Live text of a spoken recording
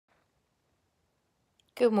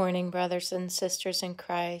Good morning, brothers and sisters in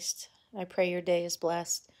Christ. I pray your day is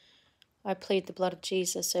blessed. I plead the blood of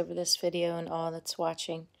Jesus over this video and all that's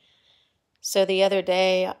watching. So the other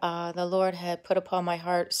day, the Lord had put upon my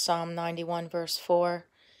heart Psalm 91 verse 4,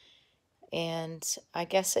 and I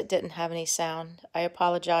guess it didn't have any sound. I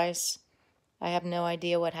apologize. I have no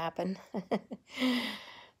idea what happened.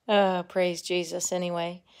 Praise Jesus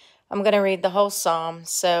anyway. I'm going to read the whole psalm.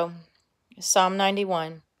 So Psalm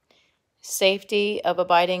 91, safety of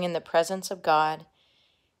abiding in the presence of God.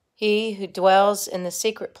 He who dwells in the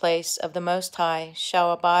secret place of the Most High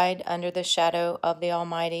shall abide under the shadow of the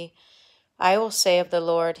Almighty. I will say of the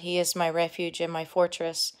Lord, He is my refuge and my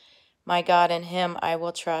fortress. My God, in Him I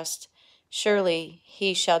will trust. Surely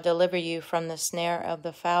He shall deliver you from the snare of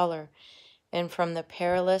the fowler and from the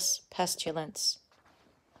perilous pestilence.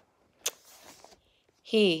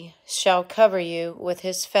 He shall cover you with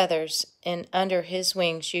His feathers, and under His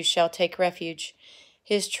wings you shall take refuge.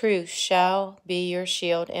 His truth shall be your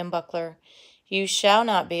shield and buckler. You shall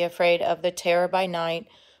not be afraid of the terror by night,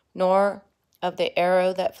 nor of the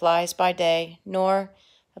arrow that flies by day, nor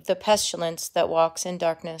of the pestilence that walks in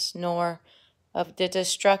darkness, nor of the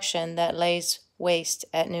destruction that lays waste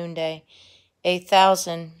at noonday.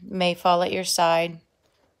 1,000 may fall at your side,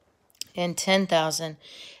 and 10,000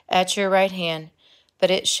 at your right hand, but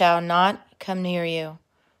it shall not come near you.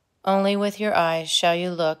 Only with your eyes shall you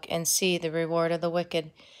look and see the reward of the wicked,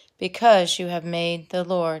 because you have made the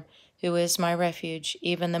Lord, who is my refuge,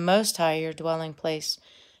 even the Most High, your dwelling place.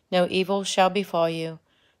 No evil shall befall you,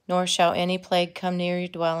 nor shall any plague come near your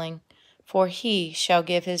dwelling, for He shall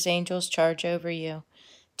give His angels charge over you,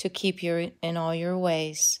 to keep you in all your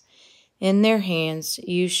ways. In their hands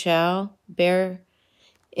they shall bear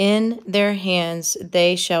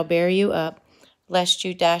you up, lest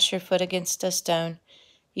you dash your foot against a stone.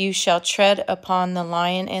 You shall tread upon the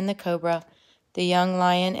lion and the cobra, the young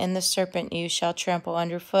lion and the serpent you shall trample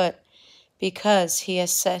underfoot. Because he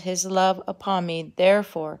has set his love upon me,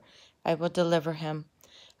 therefore I will deliver him.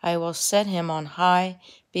 I will set him on high,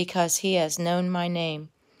 because he has known my name.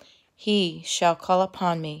 He shall call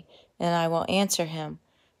upon me, and I will answer him.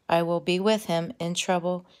 I will be with him in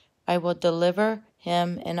trouble. I will deliver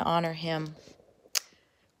him and honor him.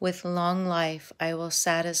 With long life I will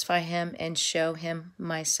satisfy him and show him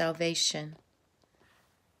my salvation.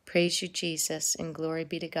 Praise you, Jesus, and glory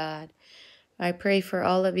be to God. I pray for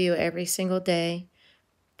all of you every single day.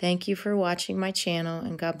 Thank you for watching my channel,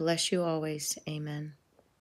 and God bless you always. Amen.